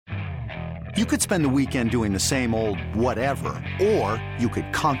You could spend the weekend doing the same old whatever, or you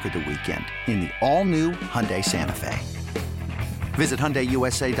could conquer the weekend in the all-new Hyundai Santa Fe. Visit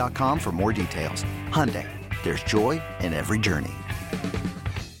HyundaiUSA.com for more details. Hyundai, there's joy in every journey.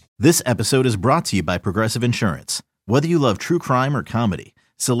 This episode is brought to you by Progressive Insurance. Whether you love true crime or comedy,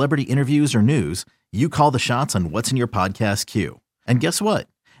 celebrity interviews or news, you call the shots on what's in your podcast queue. And guess what?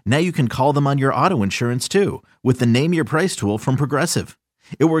 Now you can call them on your auto insurance too with the Name Your Price tool from Progressive.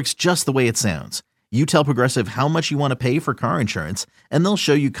 It works just the way it sounds. You tell Progressive how much you want to pay for car insurance, and they'll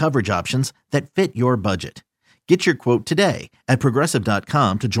show you coverage options that fit your budget. Get your quote today at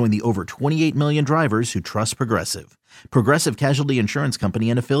Progressive.com to join the over 28 million drivers who trust Progressive. Progressive Casualty Insurance Company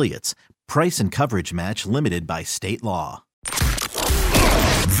and Affiliates. Price and coverage match limited by state law.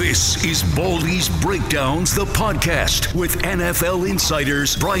 This is Baldy's Breakdowns, the podcast with NFL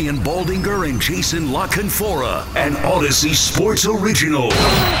insiders Brian Baldinger and Jason LaCanfora, an Odyssey Sports original.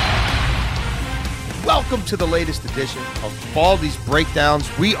 Welcome to the latest edition of Baldy's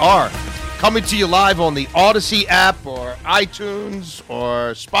Breakdowns. We are coming to you live on the Odyssey app or iTunes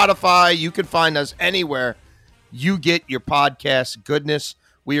or Spotify. You can find us anywhere you get your podcast goodness.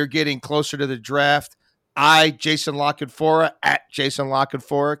 We are getting closer to the draft. Jason LaCanfora, at Jason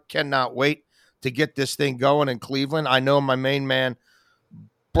LaCanfora, cannot wait to get this thing going in Cleveland. I know my main man,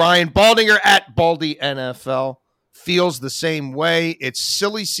 Brian Baldinger, at Baldy NFL, feels the same way. It's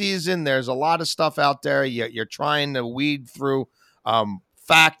silly season. There's a lot of stuff out there. You're trying to weed through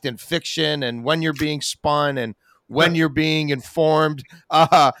fact and fiction and when you're being spun and when you're being informed.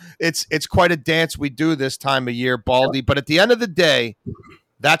 It's quite a dance we do this time of year, Baldy. But at the end of the day,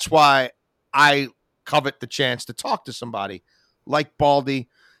 that's why I covet the chance to talk to somebody like Baldy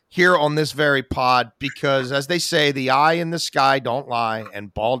here on this very pod, because as they say, the eye in the sky don't lie,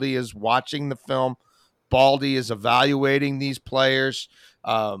 and Baldy is watching the film. Baldy is evaluating these players.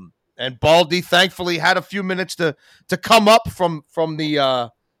 And Baldy thankfully had a few minutes to come up from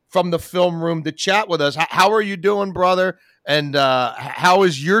the film room to chat with us. How are you doing, brother? And how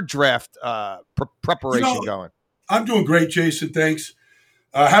is your draft preparation going? I'm doing great, Jason. Thanks.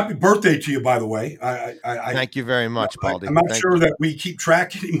 Happy birthday to you, by the way. I thank you very much, Baldy. I'm not sure that we keep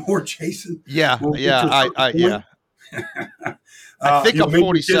track anymore, Jason. Yeah. I think I'm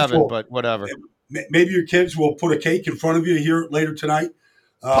 47, but whatever. Maybe your kids will put a cake in front of you here later tonight.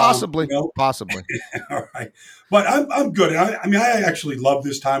 Possibly. Possibly. All right. But I'm good. I actually love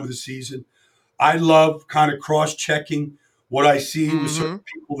this time of the season. I love kind of cross-checking what I see with certain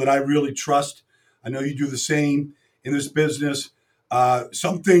people that I really trust. I know you do the same in this business.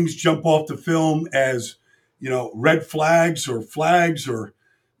 Some things jump off the film as, red flags or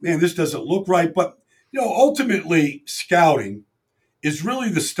man, this doesn't look right. But, ultimately scouting is really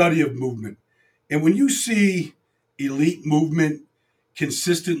the study of movement. And when you see elite movement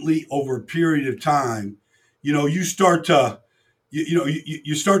consistently over a period of time, you start to,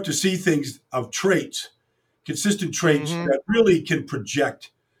 you start to see things of traits, consistent traits that really can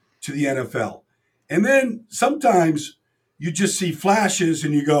project to the NFL. And then sometimes you just see flashes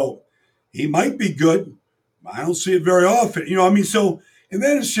and you go, he might be good. I don't see it very often. And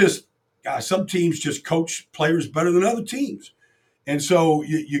then it's just, some teams just coach players better than other teams. And so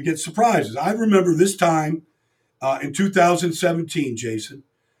you get surprises. I remember this time in 2017, Jason,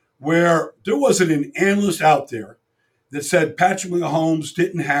 where there wasn't an analyst out there that said Patrick Mahomes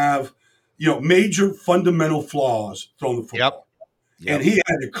didn't have, major fundamental flaws throwing the football. Yep. And he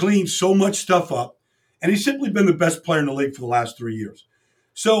had to clean so much stuff up. And he's simply been the best player in the league for the last 3 years.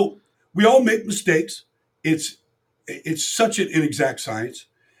 So we all make mistakes. It's such an inexact science.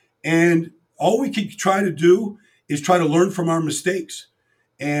 And all we can try to do is try to learn from our mistakes.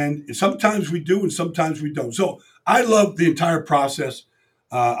 And sometimes we do and sometimes we don't. So I love the entire process.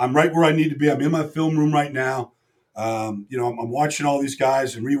 I'm right where I need to be. I'm in my film room right now. I'm watching all these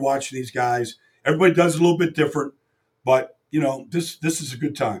guys and rewatching these guys. Everybody does it a little bit different. But, this is a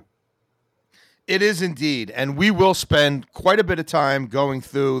good time. It is indeed, and we will spend quite a bit of time going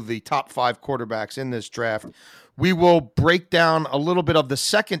through the top 5 quarterbacks in this draft. We will break down a little bit of the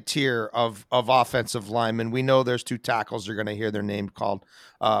second tier of offensive linemen. We know there's 2 tackles. You're going to hear their name called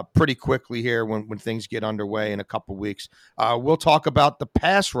pretty quickly here when things get underway in a couple weeks. We'll talk about the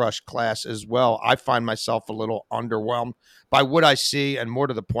pass rush class as well. I find myself a little underwhelmed by what I see, and more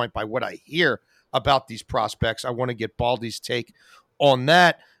to the point, by what I hear about these prospects. I want to get Baldy's take on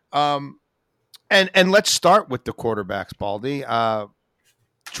that. And let's start with the quarterbacks, Baldy.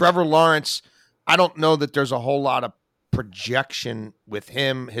 Trevor Lawrence, I don't know that there's a whole lot of projection with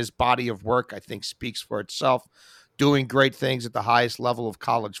him. His body of work, I think, speaks for itself. Doing great things at the highest level of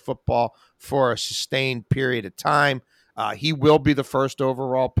college football for a sustained period of time. He will be the first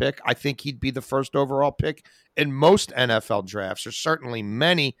overall pick. I think he'd be the first overall pick in most NFL drafts, or certainly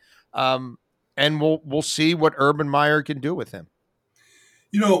many. And we'll see what Urban Meyer can do with him.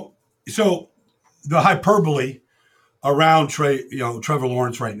 So the hyperbole around Trevor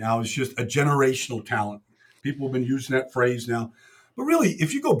Lawrence right now is just a generational talent. People have been using that phrase now. But really,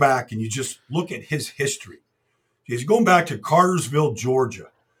 if you go back and you just look at his history, he's going back to Cartersville, Georgia.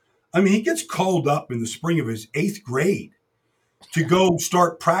 I mean, he gets called up in the spring of his 8th grade to go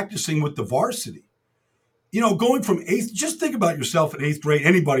start practicing with the varsity. Going from 8th, just think about yourself in 8th grade,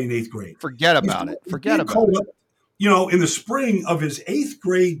 anybody in 8th grade. Forget about it. In the spring of his 8th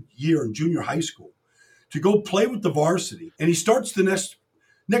grade year in junior high school to go play with the varsity. And he starts the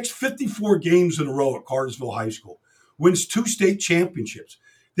next 54 games in a row at Cartersville High School, wins 2 state championships.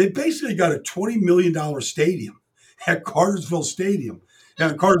 They basically got a $20 million stadium at Cartersville Stadium,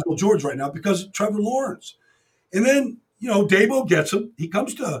 down in Cartersville, Georgia right now because of Trevor Lawrence. And then, Dabo gets him. He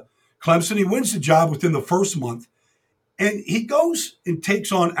comes to Clemson. He wins the job within the first month. And he goes and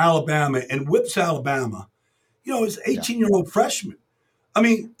takes on Alabama and whips Alabama, as an 18-year-old freshman. I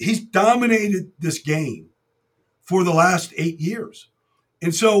mean, he's dominated this game for the last 8 years.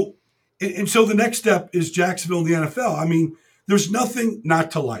 And so the next step is Jacksonville in the NFL. I mean, there's nothing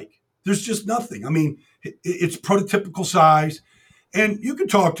not to like. There's just nothing. I mean, it's prototypical size. And you can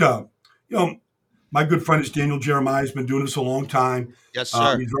talk to, my good friend is Daniel Jeremiah. He's been doing this a long time. Yes,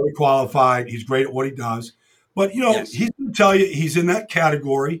 sir. He's very qualified. He's great at what he does. But, Yes. He's going to tell you he's in that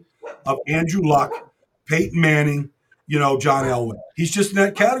category of Andrew Luck, Peyton Manning, John Elway. He's just in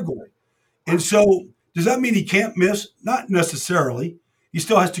that category. And so does that mean he can't miss? Not necessarily. He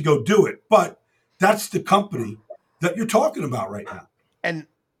still has to go do it. But that's the company that you're talking about right now. And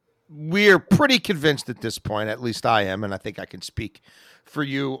we're pretty convinced at this point, at least I am, and I think I can speak for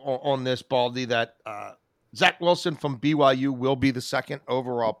you on this, Baldy, that Zach Wilson from BYU will be the second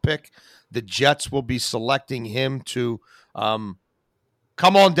overall pick. The Jets will be selecting him to come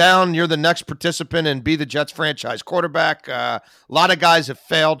on down. You're the next participant and be the Jets franchise quarterback. A lot of guys have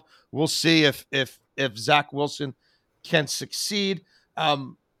failed. We'll see if Zach Wilson can succeed.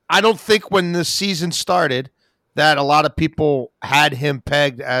 I don't think when the season started that a lot of people had him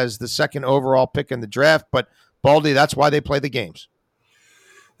pegged as the second overall pick in the draft, but Baldy, that's why they play the games.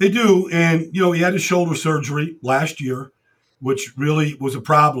 They do. And, he had his shoulder surgery last year, which really was a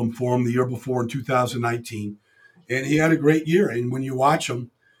problem for him the year before in 2019. And he had a great year. And when you watch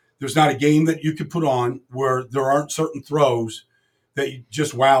him, there's not a game that you could put on where there aren't certain throws that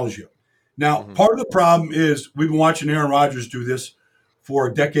just wows you. Now, part of the problem is we've been watching Aaron Rodgers do this for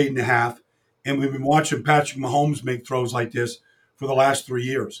a decade and a half, and we've been watching Patrick Mahomes make throws like this for the last 3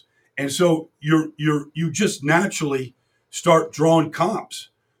 years. And so you just naturally start drawing comps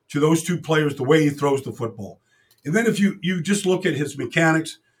to those two players, the way he throws the football. And then if you just look at his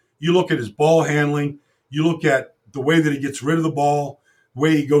mechanics, you look at his ball handling, you look at the way that he gets rid of the ball, the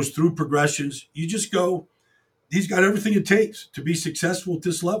way he goes through progressions, you just go, he's got everything it takes to be successful at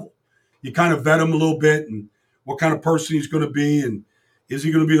this level. You kind of vet him a little bit and what kind of person he's going to be, and is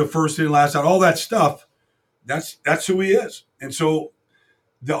he going to be the first in, last out, all that stuff. That's who he is. And so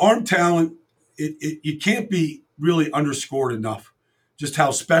the arm talent, it can't be really underscored enough, just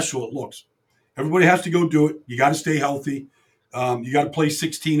how special it looks. Everybody has to go do it. You got to stay healthy. You got to play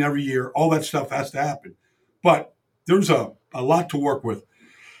 16 every year. All that stuff has to happen. But there's a lot to work with.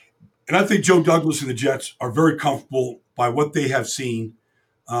 And I think Joe Douglas and the Jets are very comfortable by what they have seen.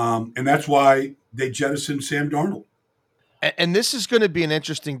 And that's why they jettisoned Sam Darnold. And this is going to be an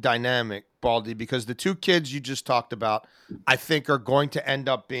interesting dynamic, Baldy, because the two kids you just talked about, I think, are going to end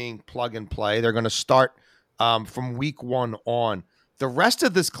up being plug and play. They're going to start from week 1 on. The rest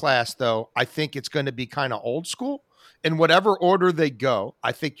of this class, though, I think it's going to be kind of old school. In whatever order they go,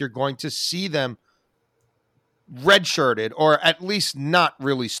 I think you're going to see them redshirted, or at least not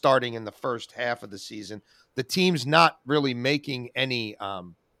really starting in the first half of the season. The team's not really making any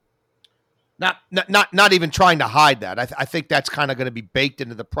not even trying to hide that. I think that's kind of going to be baked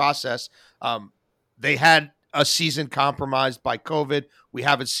into the process. They had a season compromised by COVID. We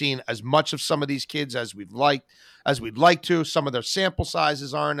haven't seen as much of some of these kids as we'd like to. Some of their sample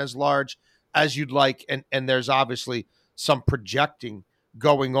sizes aren't as large as you'd like, and there's obviously some projecting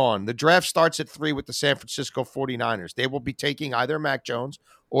going on. The draft starts at 3 with the San Francisco 49ers. They will be taking either Mac Jones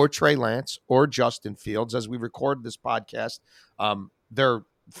or Trey Lance or Justin Fields. As we record this podcast, their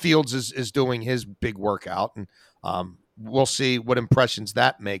Fields is doing his big workout, and we'll see what impressions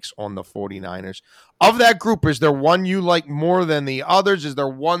that makes on the 49ers. Of that group, is there one you like more than the others? Is there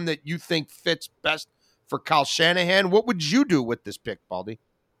one that you think fits best for Kyle Shanahan? What would you do with this pick, Baldy?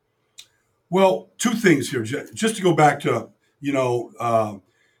 Well, two things here. Just to go back to,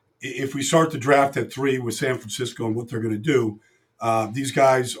 if we start the draft at 3 with San Francisco and what they're going to do, these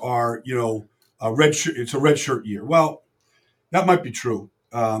guys are, a red shirt. It's a red shirt year. Well, that might be true.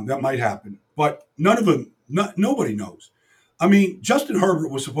 That might happen, but none of them. Nobody knows. I mean, Justin Herbert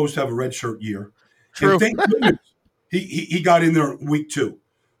was supposed to have a red shirt year. True. And thank goodness he got in there week 2,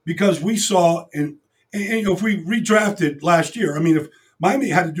 because we saw and if we redrafted last year, I mean, if Miami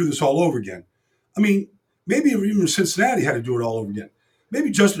had to do this all over again, I mean, maybe even Cincinnati had to do it all over again.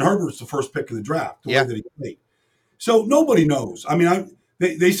 Maybe Justin Herbert's the first pick of the draft, the way that he played. So nobody knows. I mean,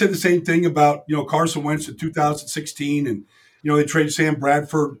 they said the same thing about Carson Wentz in 2016, and they traded Sam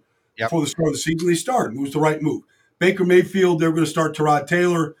Bradford before the start of the season. They started. It was the right move. Baker Mayfield, they were going to start Tyrod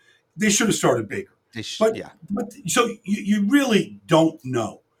Taylor. They should have started Baker. But so you really don't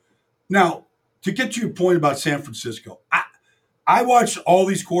know. Now, to get to your point about San Francisco, I watched all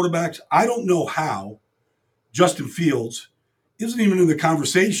these quarterbacks. I don't know how Justin Fields isn't even in the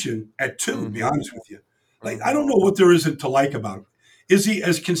conversation at 2, to be honest with you. Like, I don't know what there isn't to like about him. Is he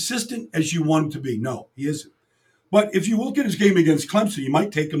as consistent as you want him to be? No, he isn't. But if you look at his game against Clemson, you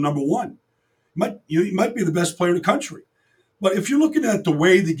might take him number 1. He might be the best player in the country. But if you're looking at the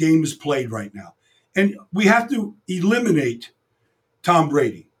way the game is played right now, and we have to eliminate Tom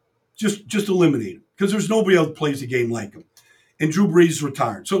Brady, just eliminate him, because there's nobody else that plays the game like him. And Drew Brees is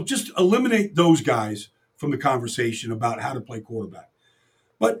retired. So just eliminate those guys from the conversation about how to play quarterback.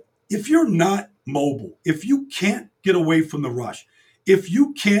 But if you're not mobile, if you can't get away from the rush, if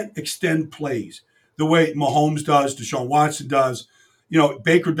you can't extend plays the way Mahomes does, Deshaun Watson does,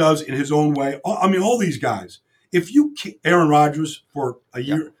 Baker does in his own way. I mean, all these guys. If you can't, Aaron Rodgers for a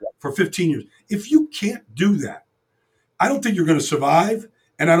year, for 15 years, if you can't do that, I don't think you're going to survive,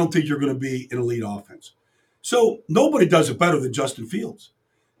 and I don't think you're going to be an elite offense. So nobody does it better than Justin Fields.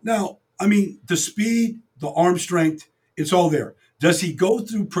 Now, I mean, the speed, the arm strength, it's all there. Does he go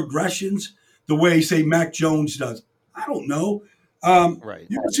through progressions the way, say, Mac Jones does? I don't know. Right.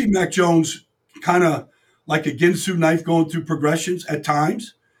 You can see Mac Jones kind of like a Ginsu knife going through progressions at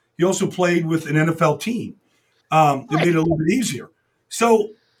times. He also played with an NFL team. It made it a little bit easier.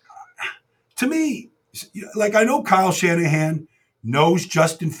 So, to me, like, I know Kyle Shanahan knows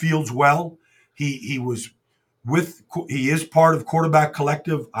Justin Fields well. He is part of Quarterback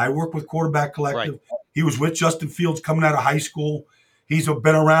Collective. I work with Quarterback Collective. Right. He was with Justin Fields coming out of high school. He's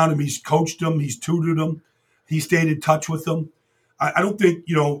been around him. He's coached him. He's tutored him. He stayed in touch with him. I don't think,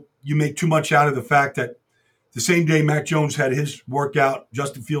 you make too much out of the fact that the same day Mac Jones had his workout,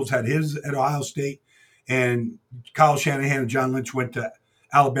 Justin Fields had his at Ohio State, and Kyle Shanahan and John Lynch went to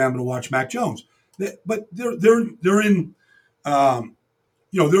Alabama to watch Mac Jones. But they're in, they're at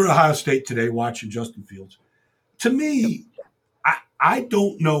Ohio State today watching Justin Fields. To me, I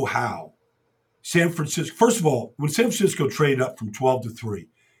don't know how San Francisco. First of all, when San Francisco traded up from 12 to 3,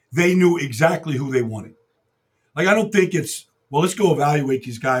 they knew exactly who they wanted. Like, I don't think it's, well, let's go evaluate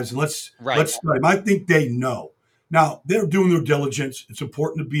these guys and let's study them. I think they know. Now, they're doing their diligence. It's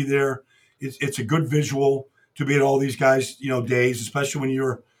important to be there. It's a good visual to be at all these guys, days, especially when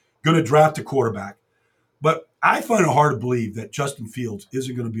you're going to draft a quarterback. But I find it hard to believe that Justin Fields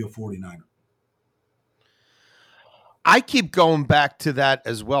isn't going to be a 49er. I keep going back to that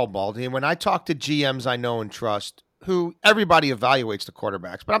as well, Baldy. And when I talk to GMs I know and trust, who everybody evaluates the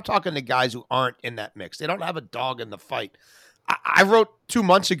quarterbacks, but I'm talking to guys who aren't in that mix. They don't have a dog in the fight. I wrote 2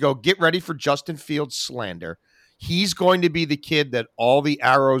 months ago, get ready for Justin Fields slander. He's going to be the kid that all the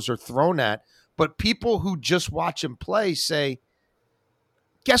arrows are thrown at. But people who just watch him play say,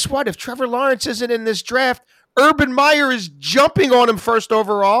 guess what? If Trevor Lawrence isn't in this draft, Urban Meyer is jumping on him first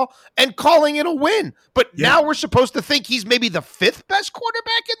overall and calling it a win. But now we're supposed to think he's maybe the 5th best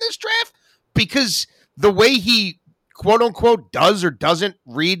quarterback in this draft because the way he, quote unquote, does or doesn't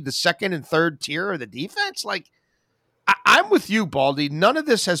read the second and third tier of the defense. Like, I'm with you, Baldy. None of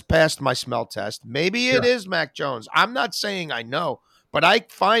this has passed my smell test. Maybe it is Mac Jones. I'm not saying I know, but I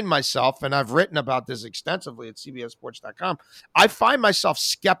find myself, and I've written about this extensively at CBSSports.com, I find myself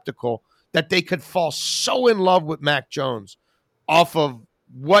skeptical that they could fall so in love with Mac Jones off of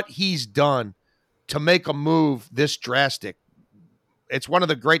what he's done to make a move this drastic. It's one of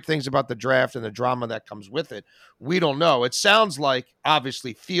the great things about the draft and the drama that comes with it. We don't know. It sounds like,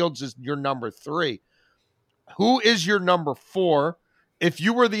 obviously, Fields is your number 3. Who is your number 4 if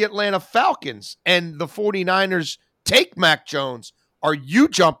you were the Atlanta Falcons and the 49ers take Mac Jones? Are you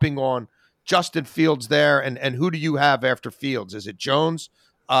jumping on Justin Fields there? And who do you have after Fields? Is it Jones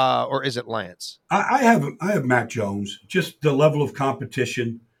or is it Lance? I have Mac Jones. Just the level of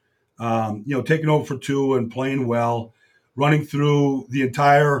competition, taking over for 2 and playing well, running through the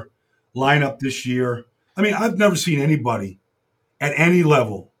entire lineup this year. I mean, I've never seen anybody at any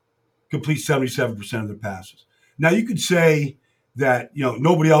level complete 77% of their passes. Now, you could say that,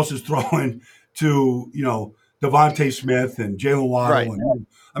 nobody else is throwing to, Devontae Smith and Jalen Waddle.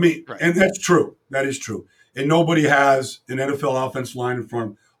 Right. Right. And that's true. That is true. And nobody has an NFL offensive line in front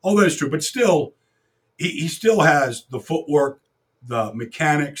of him. All that is true. But still, he still has the footwork, the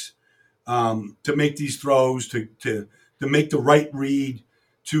mechanics to make these throws, to make the right read,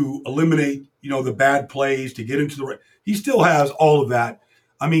 to eliminate, the bad plays, to get into the right. He still has all of that.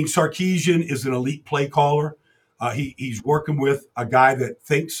 I mean, Sarkisian is an elite play caller. He's working with a guy that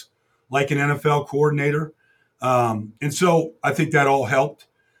thinks like an NFL coordinator. And so I think that all helped.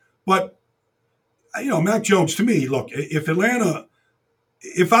 But, Mac Jones, to me, look, if Atlanta,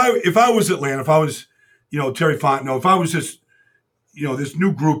 if I was Atlanta, if I was, Terry Fontenot, if I was this, this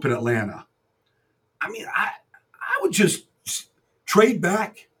new group in Atlanta, I mean, I would just trade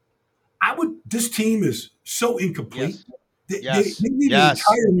back. This team is so incomplete. Yes. They need an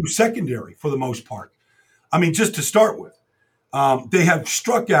entire new secondary for the most part. I mean, just to start with, they have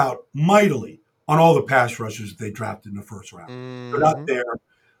struck out mightily on all the pass rushers that they drafted in the first round. Mm-hmm. They're not there.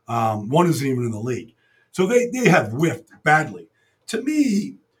 One isn't even in the league. So they have whiffed badly. To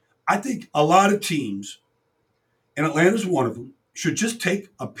me, I think a lot of teams, and Atlanta's one of them, should just take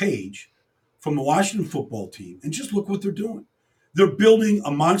a page from the Washington football team and just look what they're doing. They're building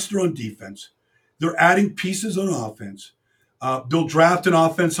a monster on defense. They're adding pieces on offense. They'll draft an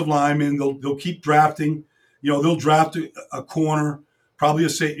offensive lineman. They'll keep drafting. They'll draft a corner, probably a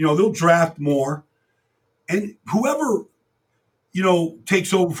safety. They'll draft more. And whoever,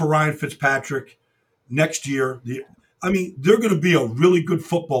 takes over for Ryan Fitzpatrick next year, they're going to be a really good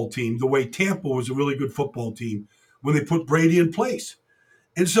football team the way Tampa was a really good football team when they put Brady in place.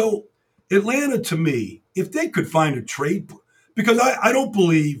 And so Atlanta, to me, if they could find a trade, because I don't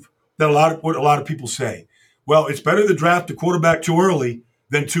believe that what a lot of people say, well, it's better to draft a quarterback too early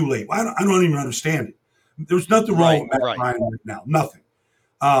than too late. I don't even understand it. There's nothing wrong with Matt Ryan right now. Nothing.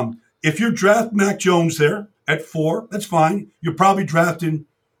 If you draft Mac Jones there at 4, that's fine. You're probably drafting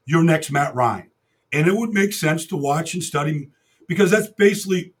your next Matt Ryan. And it would make sense to watch and study because that's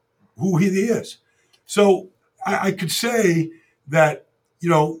basically who he is. So I could say that,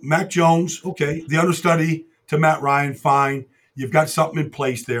 Mac Jones, okay, the understudy to Matt Ryan, fine. You've got something in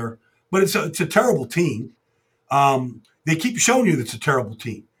place there. But it's a terrible team. They keep showing you that it's a terrible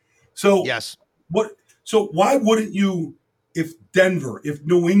team. So yes. So why wouldn't you, if Denver, if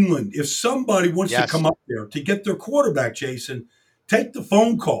New England, if somebody wants to come up there to get their quarterback, Jason, take the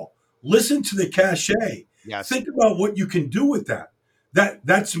phone call, listen to the cachet, think about what you can do with that.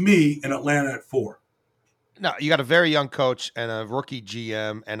 That's me in Atlanta at 4. No, you got a very young coach and a rookie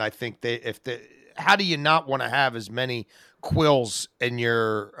GM, and I think how do you not want to have as many quills in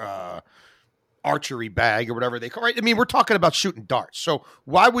your archery bag or whatever they call it? Right? I mean, we're talking about shooting darts. So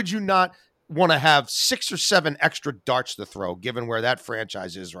why would you not want to have 6 or 7 extra darts to throw, given where that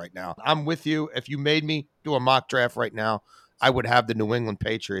franchise is right now? I'm with you. If you made me do a mock draft right now, I would have the New England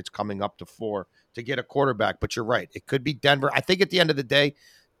Patriots coming up to 4 to get a quarterback. But you're right. It could be Denver. I think at the end of the day,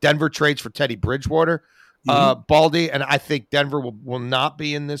 Denver trades for Teddy Bridgewater. Baldy, and I think Denver will not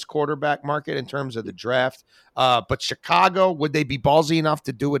be in this quarterback market in terms of the draft. But Chicago, would they be ballsy enough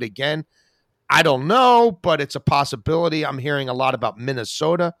to do it again? I don't know, but it's a possibility. I'm hearing a lot about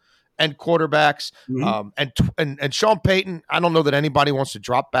Minnesota and quarterbacks. And Sean Payton, I don't know that anybody wants to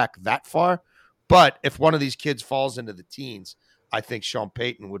drop back that far, but if one of these kids falls into the teens, I think Sean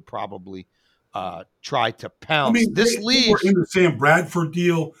Payton would probably try to pounce. This league. They were in the Sam Bradford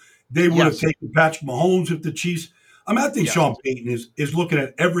deal. They would have taken Patrick Mahomes if the Chiefs. I think Sean Payton is looking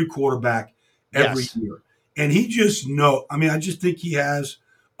at every quarterback every year. And he just I just think he has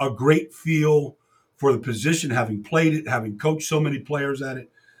a great feel for the position, having played it, having coached so many players at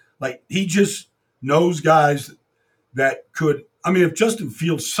it. Like, he just knows guys that could – if Justin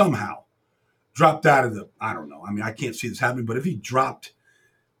Fields somehow dropped out of I don't know. I can't see this happening. But if he dropped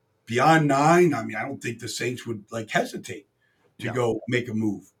beyond 9, I don't think the Saints would, hesitate to go make a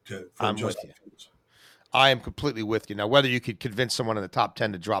move for Justin Fields. I am completely with you. Now, whether you could convince someone in the top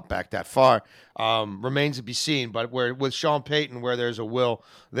 10 to drop back that far remains to be seen. But with Sean Payton, where there's a will,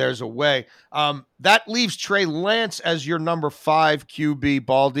 there's a way. That leaves Trey Lance as your number 5 QB,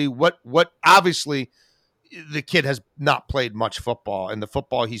 Baldy. What obviously, the kid has not played much football, and the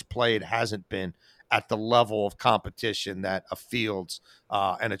football he's played hasn't been at the level of competition that a Fields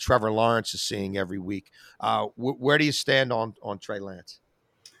and a Trevor Lawrence is seeing every week. Where do you stand on Trey Lance?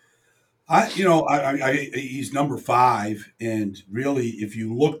 He's number 5, and really, if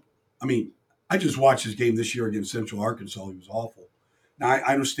you look, I just watched his game this year against Central Arkansas. He was awful. Now,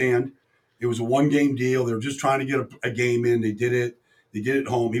 I understand It was a one-game deal. They were just trying to get a game in. They did it. They did it at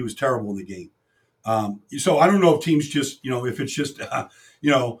home. He was terrible in the game. So I don't know if teams just, if it's just, give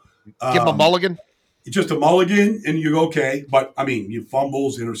him a mulligan. It's just a mulligan, and you go, okay. But, I mean, you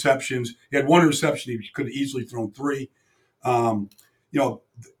fumbles, interceptions. He had one interception. He could have easily thrown 3. The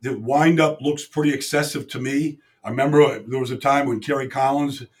wind-up looks pretty excessive to me. I remember there was a time when Kerry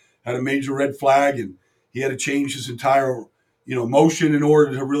Collins had a major red flag, and he had to change his entire, motion in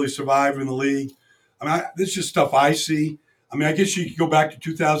order to really survive in the league. I mean, this is just stuff I see. I mean, I guess you could go back to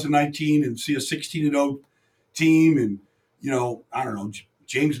 2019 and see a 16-0 team, and, I don't know,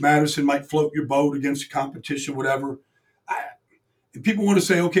 James Madison might float your boat against the competition, whatever. And people want to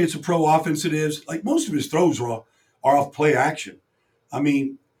say, okay, it's a pro offense. It is. Like, most of his throws are off play action. I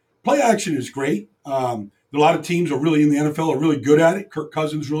mean, play action is great. A lot of teams are really in the NFL are really good at it. Kirk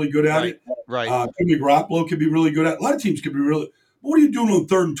Cousins really good at it. Right. Jimmy Garoppolo could be really good at it. A lot of teams could be really. What are you doing on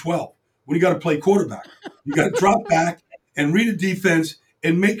 3rd and 12 when you got to play quarterback? You got to drop back and read a defense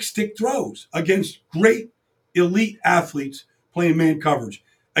and make stick throws against great elite athletes playing man coverage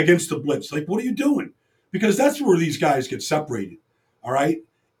against the blitz. Like, what are you doing? Because that's where these guys get separated. All right.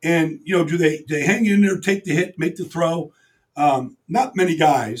 And, do they hang in there, take the hit, make the throw? Not many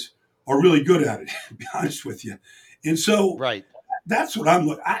guys are really good at it, to be honest with you. And so that's what I'm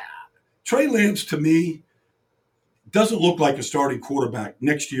looking at. Trey Lance, to me, doesn't look like a starting quarterback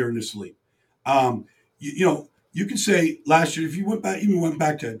next year in this league. You can say last year, if you went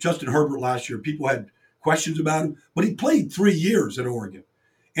back to Justin Herbert last year, people had questions about him, but he played 3 years at Oregon,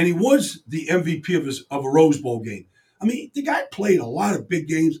 and he was the MVP of a Rose Bowl game. I mean, the guy played a lot of big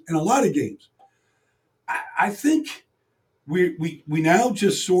games and a lot of games. I think we now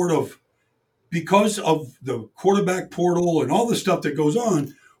just sort of, because of the quarterback portal and all the stuff that goes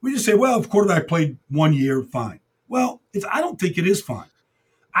on, we just say, well, if quarterback played 1 year, fine. Well, I don't think it is fine.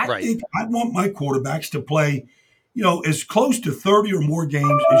 I think I want my quarterbacks to play, as close to 30 or more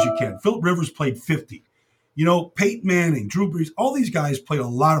games as you can. Phillip Rivers played 50. Peyton Manning, Drew Brees, all these guys played a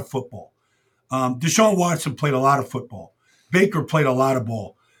lot of football. Deshaun Watson played a lot of football. Baker played a lot of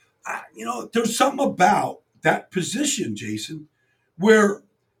ball. There's something about that position, Jason, where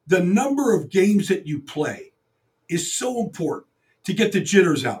the number of games that you play is so important to get the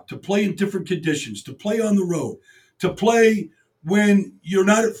jitters out, to play in different conditions, to play on the road, to play when you're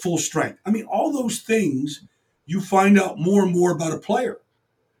not at full strength. I mean, all those things you find out more and more about a player.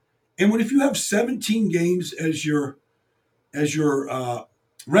 And if you have 17 games as your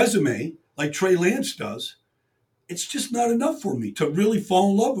resume, like Trey Lance does, it's just not enough for me to really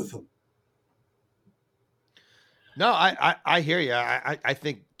fall in love with him. No, I hear you. I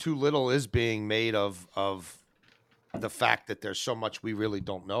think too little is being made of the fact that there's so much we really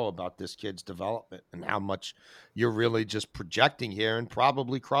don't know about this kid's development and how much you're really just projecting here and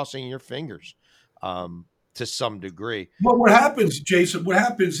probably crossing your fingers to some degree. Well, what happens, Jason,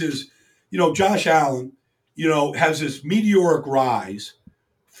 is, Josh Allen, has this meteoric rise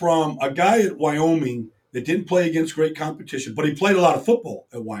from a guy at Wyoming that didn't play against great competition, but he played a lot of football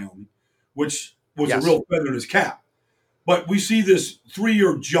at Wyoming, which was a real feather in his cap. But we see this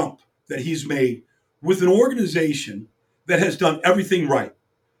 3-year jump that he's made with an organization that has done everything right.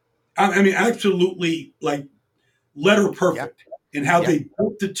 I mean, absolutely, like, letter perfect in how they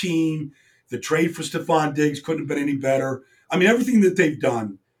built the team. The trade for Stephon Diggs couldn't have been any better. I mean, everything that they've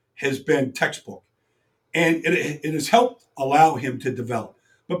done has been textbook. And it has helped allow him to develop.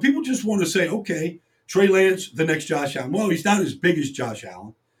 But people just want to say, okay, Trey Lance, the next Josh Allen. Well, he's not as big as Josh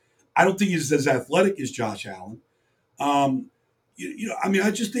Allen. I don't think he's as athletic as Josh Allen.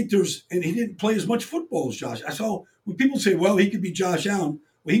 I just think and he didn't play as much football as Josh. I saw when people say, well, he could be Josh Allen.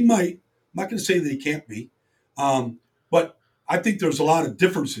 Well, he might. I'm not going to say that he can't be. But I think there's a lot of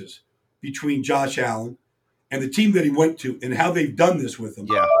differences between Josh Allen and the team that he went to and how they've done this with him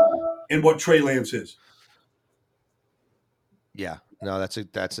and what Trey Lance is. Yeah, no, that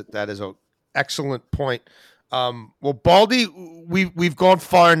is an excellent point. Well, Baldy, we've gone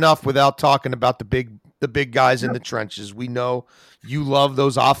far enough without talking about the big guys in the trenches. We know you love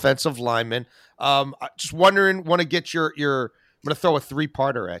those offensive linemen. Just wondering, want to get your I'm going to throw a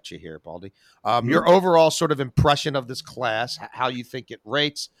 3-parter at you here, Baldy. Your overall sort of impression of this class, how you think it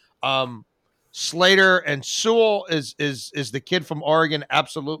rates. Slater and Sewell is the kid from Oregon,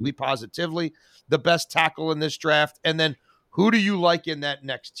 absolutely positively the best tackle in this draft. And then who do you like in that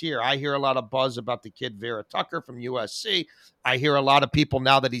next tier? I hear a lot of buzz about the kid Vera Tucker from USC. I hear a lot of people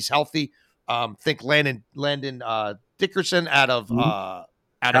now that he's healthy think Landon Dickerson out of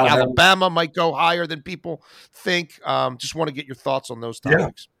Alabama might go higher than people think. Just want to get your thoughts on those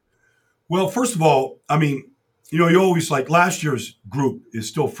topics. Yeah. Well, first of all, I mean, you always like last year's group is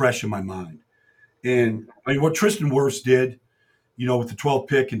still fresh in my mind. And I mean, what Tristan Wirfs did, with the 12th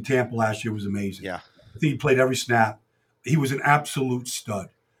pick in Tampa last year was amazing. Yeah. I think he played every snap. He was an absolute stud.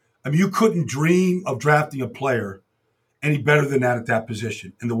 I mean, you couldn't dream of drafting a player any better than that at that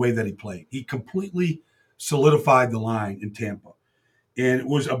position and the way that he played. He completely solidified the line in Tampa. And it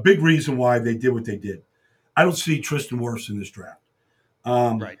was a big reason why they did what they did. I don't see Tristan Wirfs in this draft.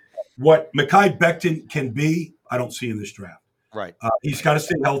 Right. What Mekhi Becton can be, I don't see in this draft. Right. He's got to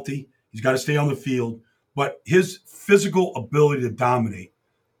stay healthy. He's got to stay on the field. But his physical ability to dominate,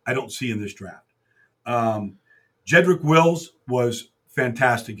 I don't see in this draft. Jedrick Wills was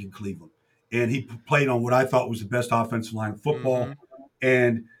fantastic in Cleveland. And he played on what I thought was the best offensive line of football. Mm-hmm.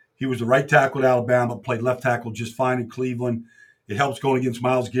 And he was the right tackle at Alabama, played left tackle just fine in Cleveland. It helps going against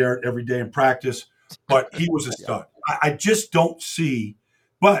Myles Garrett every day in practice. But he was a stud. I just don't see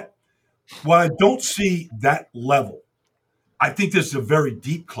 – but what I don't see that level, I think this is a very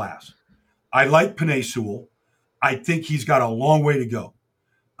deep class. I like Penei Sewell. I think he's got a long way to go.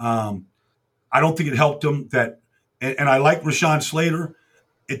 I don't think it helped him that – and I like Rashawn Slater.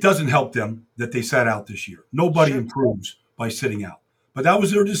 It doesn't help them that they sat out this year. Nobody improves by sitting out. But that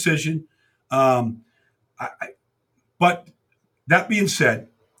was their decision. But that being said,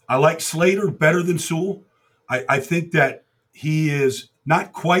 I like Slater better than Sewell. I think that he is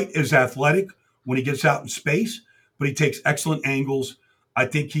not quite as athletic when he gets out in space, but he takes excellent angles. I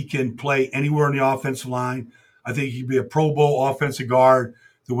think he can play anywhere in the offensive line. I think he can be a Pro Bowl offensive guard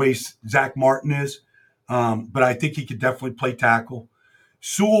the way Zach Martin is. But I think he could definitely play tackle.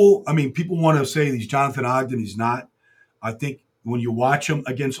 Sewell, I mean, people want to say he's Jonathan Ogden. He's not. I think when you watch him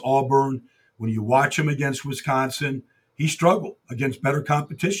against Auburn, when you watch him against Wisconsin, he struggled against better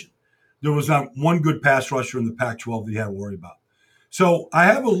competition. There was not one good pass rusher in the Pac-12 that he had to worry about. So I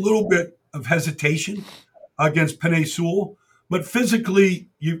have a little bit of hesitation against Penei Sewell, but physically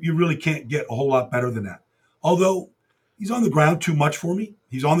you really can't get a whole lot better than that. Although he's on the ground too much for me.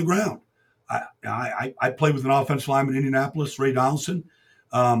 He's on the ground. I played with an offensive lineman in Indianapolis, Ray Donaldson.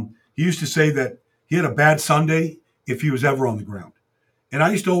 He used to say that he had a bad Sunday if he was ever on the ground. And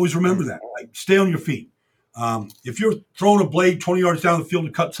I used to always remember that. Like, stay on your feet. If you're throwing a blade 20 yards down the field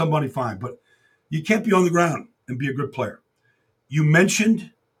to cut somebody, fine. But you can't be on the ground and be a good player. You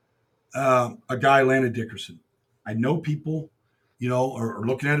mentioned a guy, Landon Dickerson. I know people, are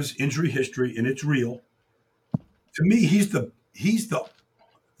looking at his injury history, and it's real. To me, he's the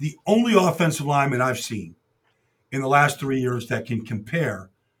only offensive lineman I've seen in the last 3 years that can compare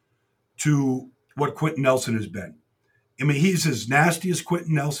to what Quentin Nelson has been. I mean, he's as nasty as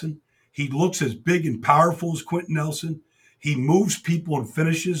Quentin Nelson. He looks as big and powerful as Quentin Nelson. He moves people and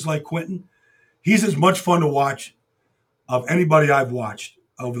finishes like Quentin. He's as much fun to watch of anybody I've watched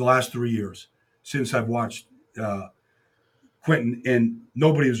over the last 3 years since I've watched Quentin, and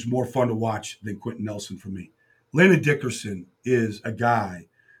nobody is more fun to watch than Quentin Nelson for me. Landon Dickerson is a guy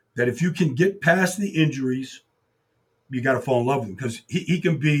that if you can get past the injuries, you got to fall in love with him because he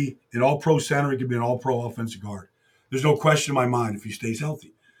can be an all-pro center. He can be an all-pro offensive guard. There's no question in my mind if he stays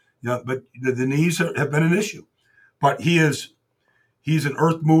healthy. But the knees have been an issue. But he's an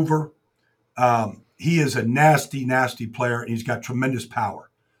earth mover. He is a nasty, nasty player, and he's got tremendous power.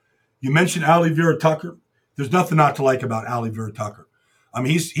 You mentioned Ali Vera-Tucker. There's nothing not to like about Ali Vera-Tucker. I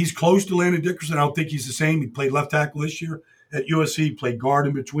mean, he's close to Landon Dickerson. I don't think he's the same. He played left tackle this year at USC. He played guard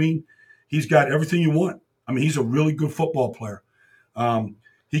in between. He's got everything you want. I mean, he's a really good football player.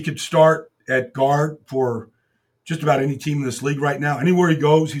 He could start at guard for just about any team in this league right now. Anywhere he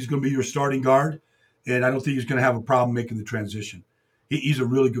goes, he's going to be your starting guard, and I don't think he's going to have a problem making the transition. He's a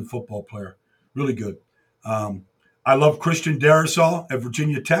really good football player, really good. I love Christian Darrisaw at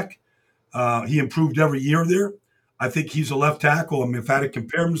Virginia Tech. He improved every year there. I think he's a left tackle. I mean, if I had to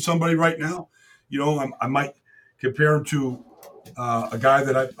compare him to somebody right now, I might compare him to a guy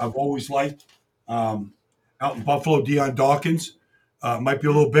that I've always liked out in Buffalo, Deion Dawkins. Might be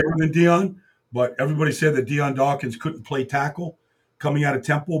a little bigger than Deion, but everybody said that Deion Dawkins couldn't play tackle coming out of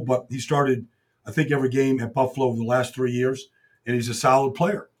Temple, but he started, I think, every game at Buffalo over the last 3 years, and he's a solid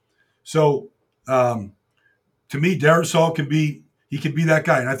player. So to me, Darrisaw can be that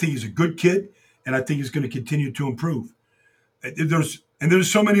guy, and I think he's a good kid, and I think he's going to continue to improve.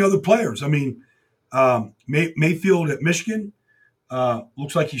 There's so many other players. I mean, Mayfield at Michigan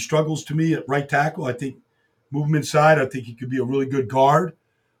looks like he struggles to me at right tackle. I think move him inside. I think he could be a really good guard,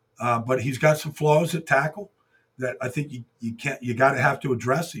 but he's got some flaws at tackle that I think you got to have to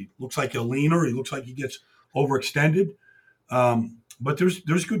address. He looks like a leaner. He looks like he gets overextended. But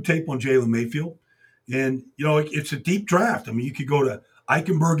there's good tape on Jalen Mayfield, and it's a deep draft. I mean, you could go to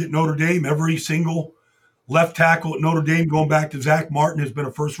Eichenberg at Notre Dame. Every single left tackle at Notre Dame, going back to Zach Martin, has been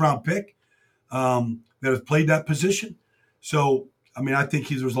a first-round pick that has played that position. So, I mean, I think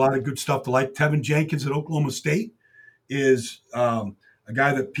there's a lot of good stuff to like. Tevin Jenkins at Oklahoma State is a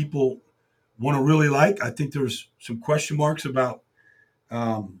guy that people want to really like. I think there's some question marks about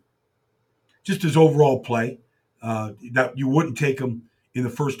just his overall play, that you wouldn't take him in the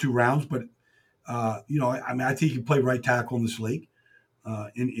first 2 rounds. But, I mean, I think he can play right tackle in this league.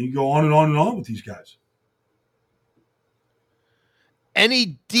 And you go on and on and on with these guys.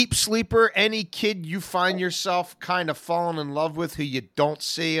 Any deep sleeper, any kid you find yourself kind of falling in love with who you don't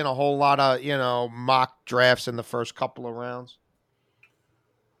see in a whole lot of, mock drafts in the first couple of rounds?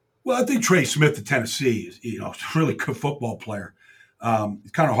 Well, I think Trey Smith at Tennessee is, a really good football player.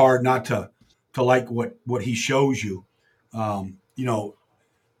 It's kind of hard not to like what he shows you, But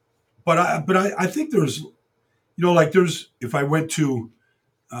I think there's, if I went to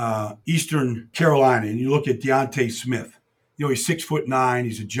Eastern Carolina and you look at Deontay Smith, he's 6'9",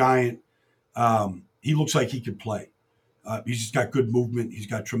 he's a giant. He looks like he could play. He's just got good movement. He's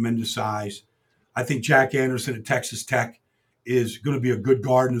got tremendous size. I think Jack Anderson at Texas Tech is going to be a good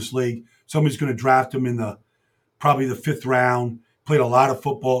guard in this league. Somebody's going to draft him in probably the 5th round. Played a lot of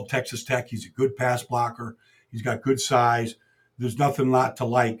football at Texas Tech. He's a good pass blocker. He's got good size. There's nothing not to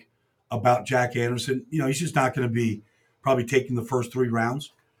like about Jack Anderson. He's just not going to be probably taking the first 3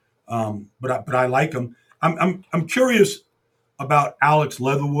 rounds. But I like him. I'm curious about Alex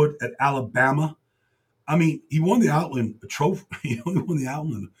Leatherwood at Alabama. I mean, he won the Outland Trophy.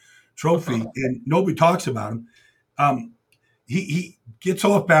 And nobody talks about him. He gets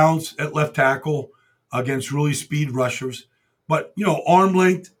off balance at left tackle against really speed rushers. But, arm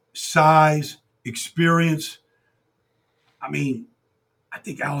length, size, experience. I mean, I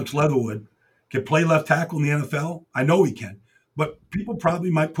think Alex Leatherwood can play left tackle in the NFL. I know he can. But people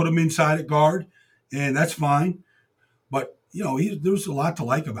probably might put him inside at guard, and that's fine. But, there's a lot to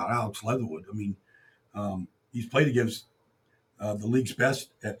like about Alex Leatherwood. I mean, he's played against the league's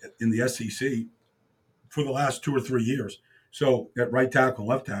best in the SEC for the last 2 or 3 years. So at right tackle,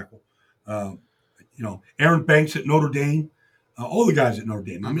 left tackle, Aaron Banks at Notre Dame, all the guys at Notre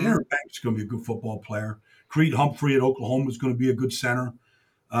Dame. I mean, Aaron Banks is going to be a good football player. Creed Humphrey at Oklahoma is going to be a good center.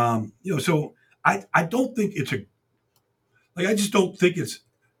 So I don't think I just don't think it's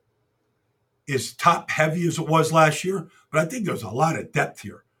as top heavy as it was last year. But I think there's a lot of depth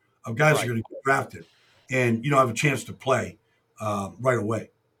here of guys who are going to get drafted and, have a chance to play right away.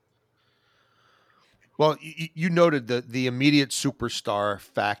 Well, you noted the immediate superstar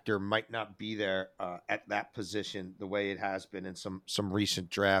factor might not be there at that position the way it has been in some recent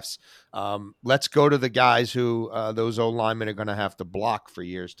drafts. Let's go to the guys who those O-linemen are going to have to block for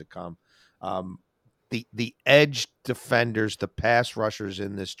years to come. The edge defenders, the pass rushers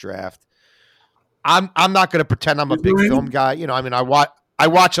in this draft. I'm not going to pretend I'm a big film guy. I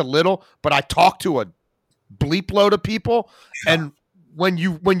watch a little, but I talk to a bleep load of people, and when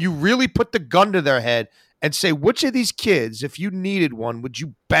you really put the gun to their head and say, which of these kids, if you needed one, would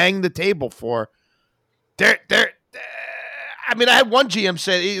you bang the table for? I had one GM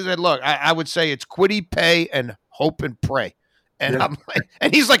say, he said, look, I would say it's Kwity Paye and hope and pray. And I'm like,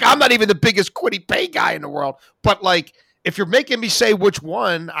 and he's like, I'm not even the biggest Kwity Paye guy in the world, but like, if you're making me say which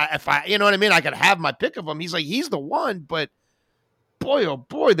one, I could have my pick of him. He's like, he's the one, but boy, oh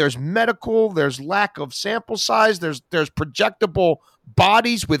boy, there's there's lack of sample size. There's projectable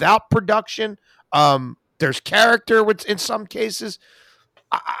bodies without production. There's character in some cases.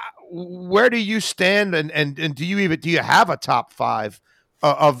 Where do you stand? And do you have a top 5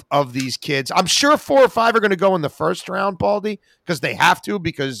 of these kids? I'm sure 4 or 5 are going to go in the first round, Baldy, because they have to,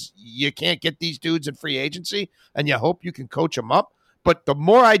 because you can't get these dudes in free agency, and you hope you can coach them up. But the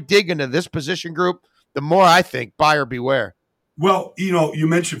more I dig into this position group, the more I think buyer beware. Well, you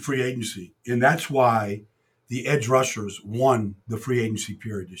mentioned free agency, and that's why the edge rushers won the free agency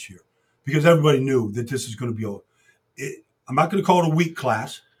period this year, because everybody knew that this is going to be I'm not going to call it a weak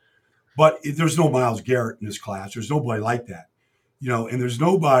class, but there's no Myles Garrett in this class. There's nobody like that, and there's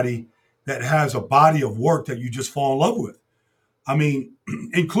nobody that has a body of work that you just fall in love with. I mean,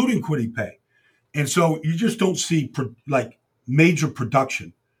 including Kwity Paye. And so you just don't see major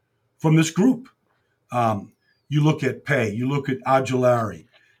production from this group. You look at Paye, you look at Aguilari,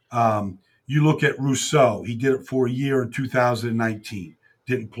 you look at Rousseau. He did it for a year in 2019,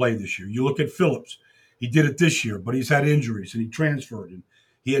 didn't play this year. You look at Phillips. He did it this year, but he's had injuries and he transferred and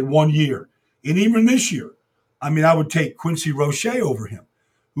he had 1 year. And even this year, I would take Quincy Roche over him,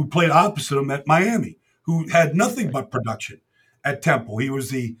 who played opposite him at Miami, who had nothing but production at Temple. He was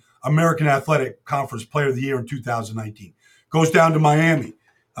the American Athletic Conference Player of the Year in 2019. Goes down to Miami,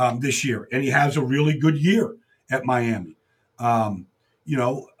 this year, and he has a really good year at Miami.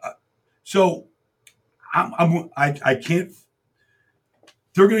 So I can't.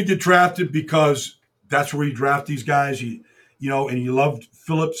 They're going to get drafted because that's where you draft these guys. And you loved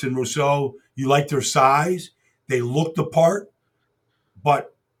Phillips and Rousseau. You like their size. They look the part,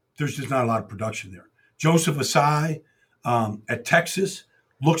 but there's just not a lot of production there. Joseph Asai at Texas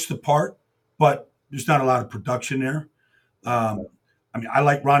looks the part, but there's not a lot of production there. I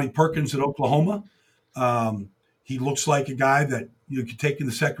like Ronnie Perkins at Oklahoma. He looks like a guy that you could take in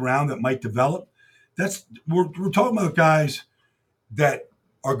the second round that might develop. We're talking about guys that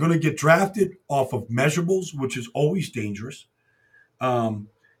are going to get drafted off of measurables, which is always dangerous,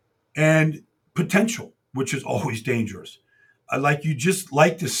 and potential, which is always dangerous. You just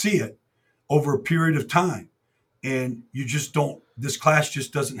like to see it over a period of time, and you just don't. This class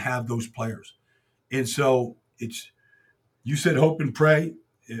just doesn't have those players, and so you said hope and pray.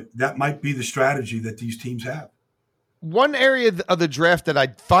 That might be the strategy that these teams have. One area of the draft that I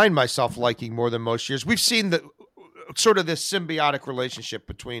find myself liking more than most years, we've seen the sort of this symbiotic relationship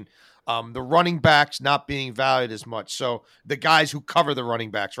between the running backs not being valued as much. So the guys who cover the running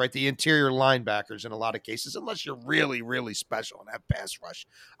backs, right? The interior linebackers in a lot of cases, unless you're really, really special and have pass rush.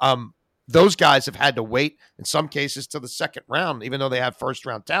 Those guys have had to wait in some cases to the second round, even though they have first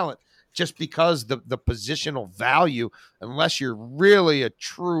round talent, just because the positional value, unless you're really a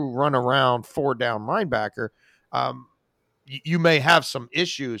true run around 4-down linebacker, you may have some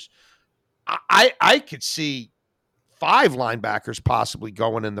issues. I could see 5 linebackers possibly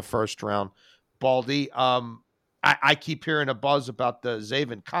going in the first round. Baldy, I keep hearing a buzz about the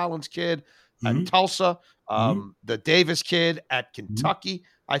Zaven Collins kid at Tulsa, the Davis kid at Kentucky.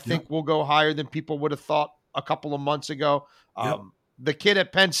 I think will go higher than people would have thought a couple of months ago. The kid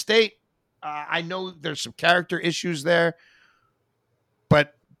at Penn State, I know there's some character issues there,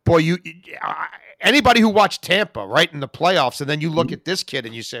 but boy, anybody who watched Tampa right in the playoffs, and then you look at this kid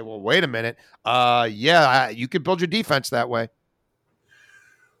and you say, well, wait a minute. You could build your defense that way.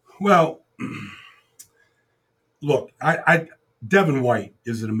 Well, look, Devin White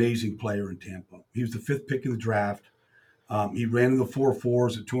is an amazing player in Tampa. He was the 5th pick in the draft. He ran in the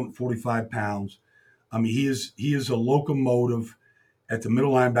 4.4s at 245 pounds. He is a locomotive at the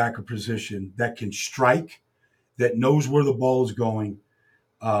middle linebacker position that can strike, that knows where the ball is going.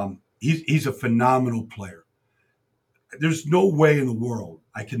 He's a phenomenal player. There's no way in the world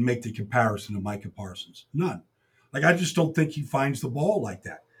I can make the comparison to Micah Parsons. None. I just don't think he finds the ball like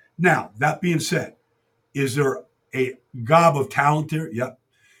that. Now, that being said, is there a gob of talent there? Yep.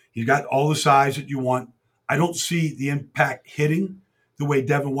 He's got all the size that you want. I don't see the impact hitting the way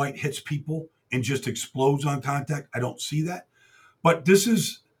Devin White hits people and just explodes on contact. I don't see that. But this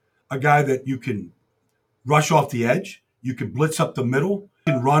is a guy that you can rush off the edge. You can blitz up the middle.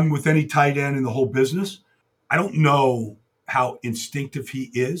 You can run with any tight end in the whole business. I don't know how instinctive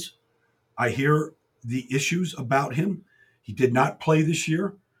he is. I hear the issues about him. He did not play this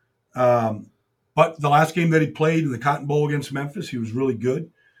year. But the last game that he played in the Cotton Bowl against Memphis, he was really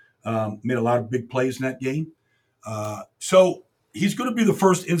good. Made a lot of big plays in that game. So he's going to be the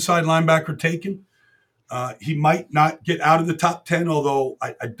first inside linebacker taken. He might not get out of the top 10, although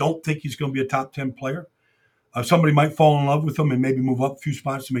I don't think he's going to be a top 10 player. Somebody might fall in love with him and maybe move up a few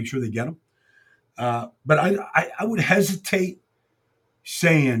spots to make sure they get him. But I would hesitate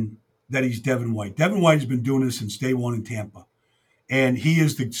saying that he's Devin White. Devin White has been doing this since day one in Tampa, and he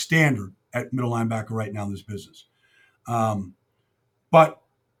is the standard at middle linebacker right now in this business. But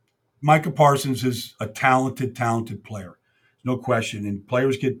Micah Parsons is a talented player. No question. And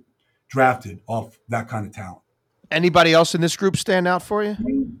players get drafted off that kind of talent. Anybody else in this group stand out for you?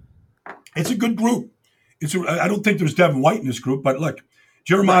 It's a good group. I don't think there's Devin White in this group, but look,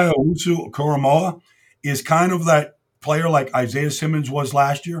 Jeremiah Owusu-Koramoah is kind of that player like Isaiah Simmons was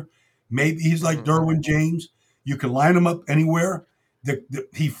last year. Maybe he's like Derwin James. You can line him up anywhere.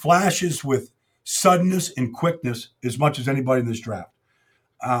 He flashes with suddenness and quickness as much as anybody in this draft.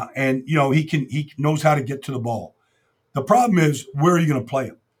 And he knows how to get to the ball. The problem is, where are you going to play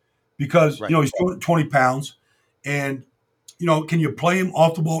him? Because he's 220 pounds, and can you play him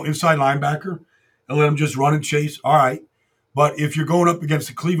off the ball inside linebacker and let him just run and chase? All right, but if you're going up against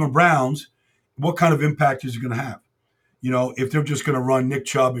the Cleveland Browns, what kind of impact is he going to have? If they're just going to run Nick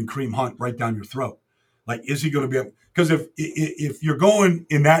Chubb and Kareem Hunt right down your throat, is he going to be able? Because if you're going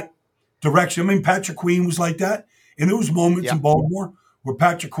in that direction, Patrick Queen was like that, and there was moments in Baltimore where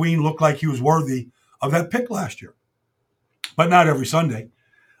Patrick Queen looked like he was worthy of that pick last year, but not every Sunday.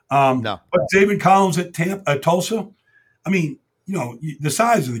 No. But Zaven Collins at Tulsa, the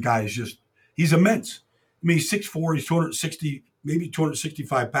size of the guy is he's immense. mean, he's 6'4", he's 260, maybe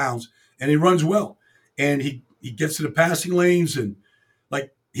 265 pounds, and he runs well. And he gets to the passing lanes, and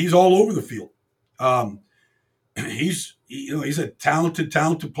like he's all over the field. He's a talented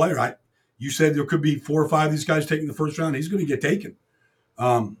player. You said there could be 4 or 5 of these guys taking the first round. He's going to get taken.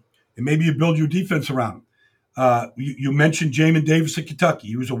 And maybe you build your defense around him. You mentioned Jamin Davis at Kentucky.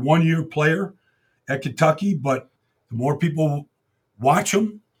 He was a 1-year player at Kentucky, but the more people watch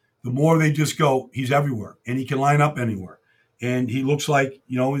him, the more they just go, he's everywhere, and he can line up anywhere. And he looks like,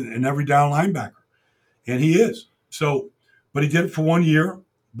 an every down linebacker. And he is. So, but he did it for 1 year,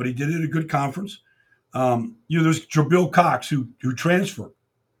 but he did it at a good conference. There's Jabril Cox who transferred,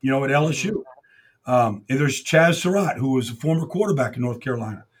 at LSU. And there's Chaz Surratt, who was a former quarterback in North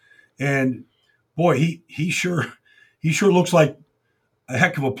Carolina. And boy, he sure looks like a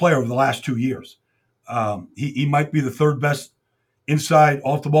heck of a player over the last 2 years. He might be the 3rd best inside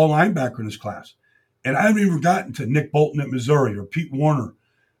off the ball linebacker in this class. And I haven't even gotten to Nick Bolton at Missouri or Pete Warner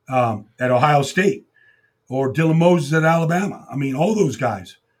at Ohio State or Dylan Moses at Alabama. I mean, all those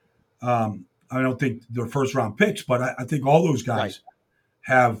guys. I don't think they're first-round picks, but I think all those guys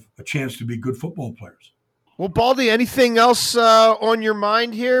have a chance to be good football players. Well, Baldy, anything else on your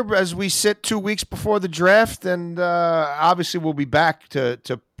mind here as we sit 2 weeks before the draft? And obviously we'll be back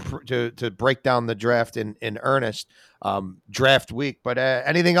to break down the draft in earnest draft week. But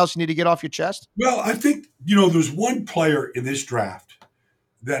anything else you need to get off your chest? Well, I think, there's one player in this draft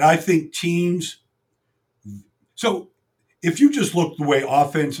that I think teams – so if you just look the way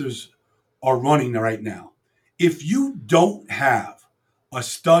offenses are running right now, if you don't have a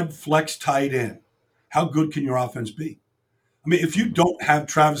stud flex tight end, how good can your offense be? I mean, if you don't have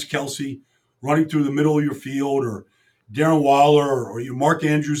Travis Kelce running through the middle of your field, or Darren Waller, or your Mark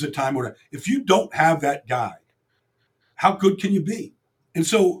Andrews at time, whatever, if you don't have that guy, how good can you be? And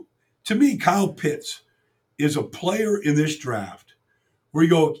so, to me, Kyle Pitts is a player in this draft where you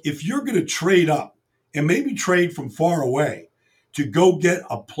go, if you're going to trade up and maybe trade from far away to go get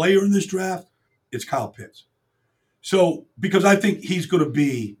a player in this draft, it's Kyle Pitts. So, because I think he's going to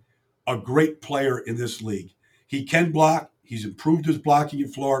be a great player in this league. He can block. He's improved his blocking in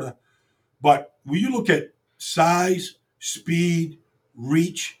Florida. But when you look at size, speed,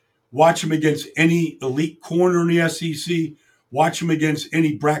 reach, watch him against any elite corner in the SEC, watch him against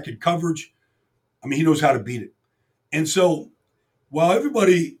any bracket coverage, I mean, he knows how to beat it. And so while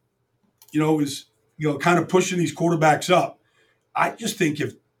everybody, is, kind of pushing these quarterbacks up, I just think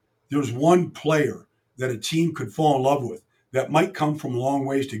if there's one player that a team could fall in love with that might come from a long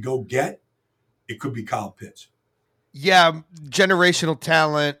ways to go get, it could be Kyle Pitts. Yeah, generational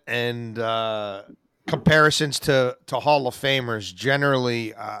talent and comparisons to Hall of Famers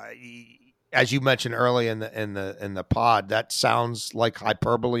generally, as you mentioned early in the pod, that sounds like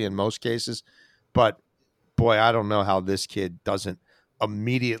hyperbole in most cases. But boy, I don't know how this kid doesn't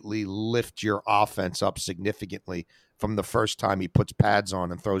immediately lift your offense up significantly from the first time he puts pads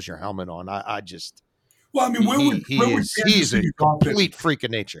on and throws your helmet on. Well, I mean, he's a complete freak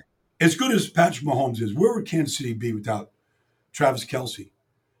of nature. As good as Patrick Mahomes is, where would Kansas City be without Travis Kelce?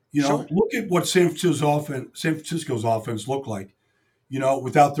 Sure. Look at what San Francisco's offense looked like,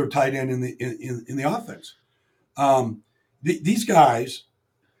 without their tight end in the offense. These guys,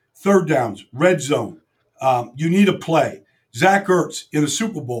 third downs, red zone, you need a play. Zach Ertz in the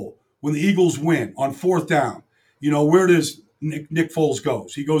Super Bowl when the Eagles win on fourth down. Where does Nick Foles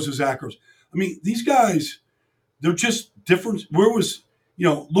goes? He goes to Zach Ertz. I mean, these guys, they're just different.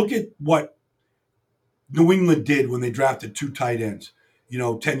 Look at what New England did when they drafted 2 tight ends,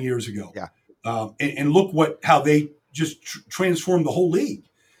 10 years ago. Yeah. And look how they just transformed the whole league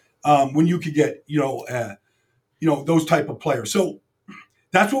when you could get, those type of players. So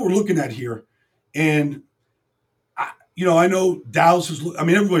that's what we're looking at here. And, I know Dallas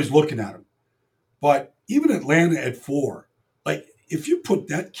everybody's looking at him. But even Atlanta at 4, like if you put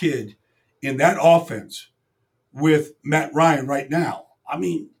that kid in that offense with Matt Ryan right now, I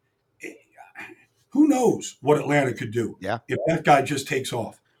mean, who knows what Atlanta could do if that guy just takes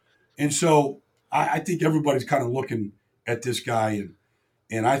off. And so I think everybody's kind of looking at this guy.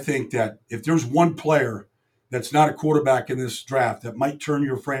 And I think that if there's one player that's not a quarterback in this draft that might turn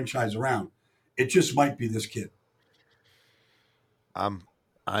your franchise around, it just might be this kid.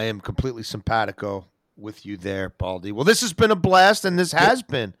 I am completely simpatico with you there, Baldy. Well, this has been a blast, and this has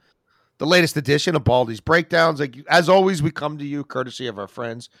been the latest edition of Baldy's Breakdowns. As always, we come to you courtesy of our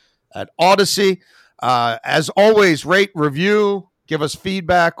friends at Odyssey. As always, rate, review, give us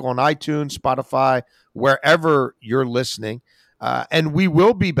feedback on iTunes, Spotify, wherever you're listening. And we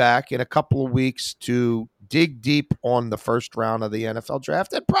will be back in a couple of weeks to dig deep on the first round of the NFL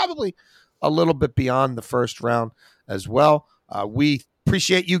draft and probably a little bit beyond the first round as well. We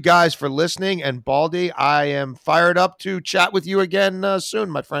appreciate you guys for listening. And Baldy, I am fired up to chat with you again soon,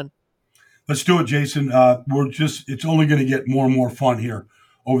 my friend. Let's do it, Jason. It's only going to get more and more fun here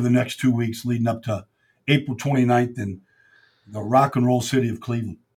over the next 2 weeks leading up to April 29th in the rock and roll city of Cleveland.